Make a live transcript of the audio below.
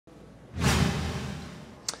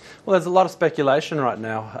Well, there's a lot of speculation right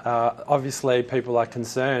now. Obviously, people are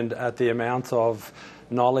concerned at the amount of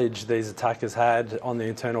knowledge these attackers had on the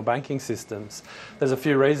internal banking systems. There's a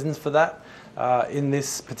few reasons for that. In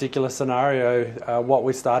this particular scenario, what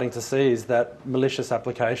we're starting to see is that malicious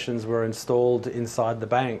applications were installed inside the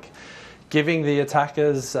bank, giving the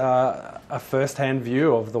attackers a first-hand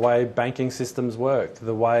view of the way banking systems work,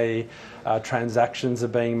 the way transactions are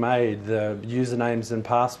being made, the usernames and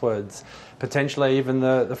passwords, potentially even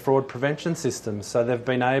the fraud prevention systems. So they've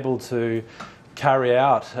been able to carry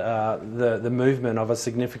out the movement of a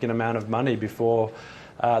significant amount of money before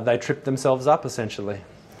they trip themselves up, essentially.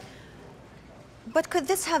 But could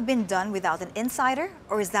this have been done without an insider,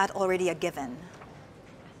 or is that already a given?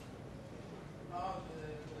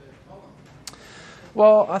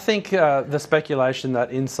 Well, I think the speculation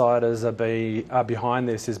that insiders are behind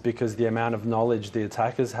this is because the amount of knowledge the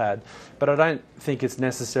attackers had. But I don't think it's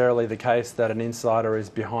necessarily the case that an insider is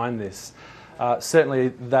behind this. Certainly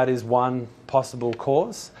that is one possible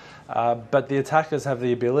cause, but the attackers have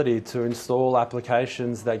the ability to install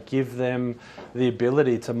applications that give them the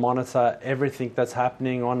ability to monitor everything that's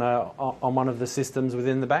happening on one of the systems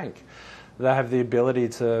within the bank. They have the ability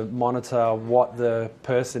to monitor what the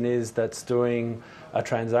person is that's doing a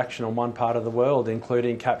transaction on one part of the world,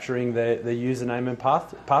 including capturing their username and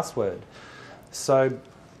password. So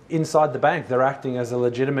inside the bank, they're acting as a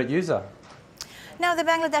legitimate user. Now, the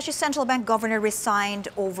Bangladeshi central bank governor resigned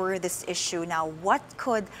over this issue. Now, what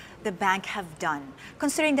could the bank have done,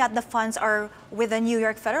 considering that the funds are with the New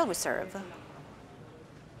York Federal Reserve?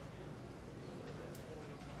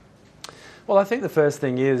 Well, I think the first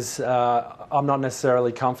thing is I'm not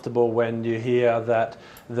necessarily comfortable when you hear that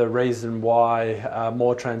the reason why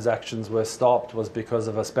more transactions were stopped was because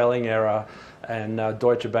of a spelling error, and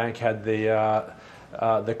Deutsche Bank had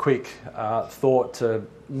the quick thought to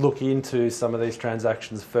look into some of these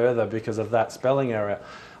transactions further because of that spelling error.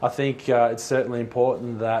 I think it's certainly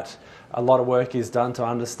important that a lot of work is done to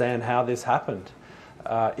understand how this happened.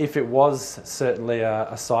 If it was certainly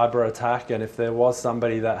a cyber attack, and if there was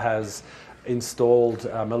somebody that has installed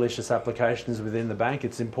malicious applications within the bank,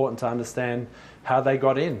 it's important to understand how they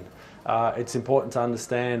got in. It's important to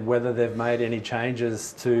understand whether they've made any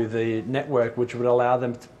changes to the network which would allow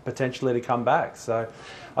them potentially to come back. So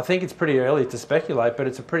I think it's pretty early to speculate, but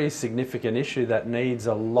it's a pretty significant issue that needs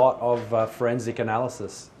a lot of forensic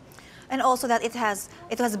analysis. And also that it has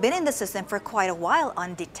been in the system for quite a while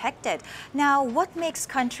undetected. Now, what makes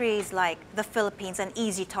countries like the Philippines an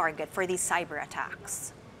easy target for these cyber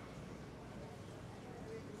attacks?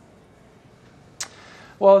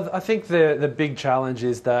 Well, I think the big challenge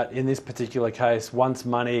is that in this particular case, once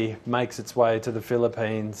money makes its way to the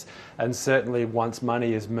Philippines, and certainly once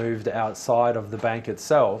money is moved outside of the bank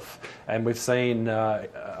itself, and we've seen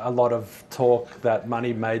a lot of talk that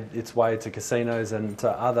money made its way to casinos and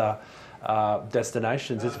to other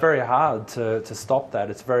destinations, it's very hard to stop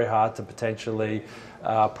that. It's very hard to potentially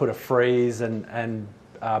put a freeze and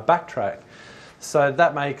backtrack. So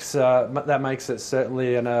that makes it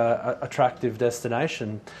certainly an attractive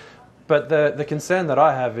destination. But the concern that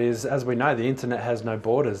I have is, as we know, the internet has no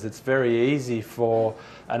borders. It's very easy for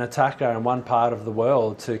an attacker in one part of the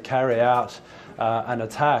world to carry out an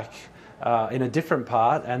attack in a different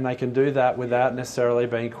part, and they can do that without necessarily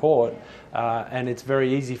being caught. And it's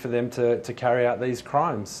very easy for them to carry out these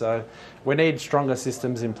crimes. So we need stronger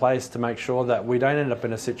systems in place to make sure that we don't end up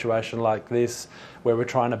in a situation like this where we're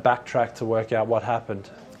trying to backtrack to work out what happened.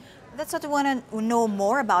 That's what we want to know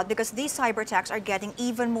more about, because these cyber attacks are getting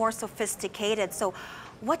even more sophisticated. So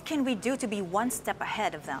what can we do to be one step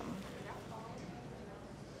ahead of them?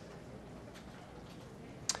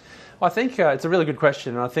 I think it's a really good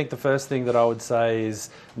question, and I think the first thing that I would say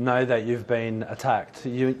is know that you've been attacked.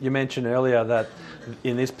 You mentioned earlier that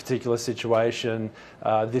in this particular situation,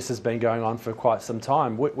 this has been going on for quite some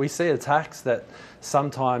time. We see attacks that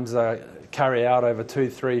sometimes carry out over 2,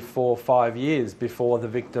 3, 4, 5 years before the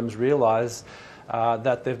victims realise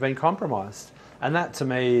that they've been compromised. And that, to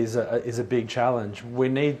me, is a big challenge. We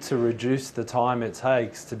need to reduce the time it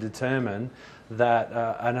takes to determine that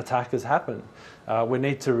an attack has happened. We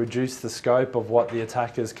need to reduce the scope of what the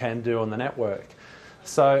attackers can do on the network.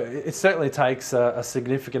 So it certainly takes a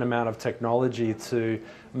significant amount of technology to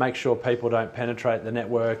make sure people don't penetrate the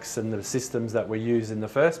networks and the systems that we use in the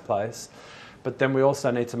first place. But then we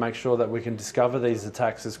also need to make sure that we can discover these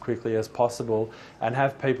attacks as quickly as possible and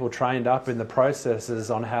have people trained up in the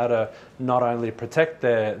processes on how to not only protect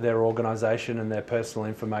their organisation and their personal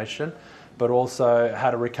information, but also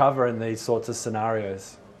how to recover in these sorts of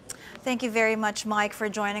scenarios. Thank you very much, Mike, for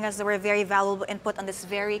joining us. There were very valuable input on this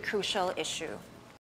very crucial issue.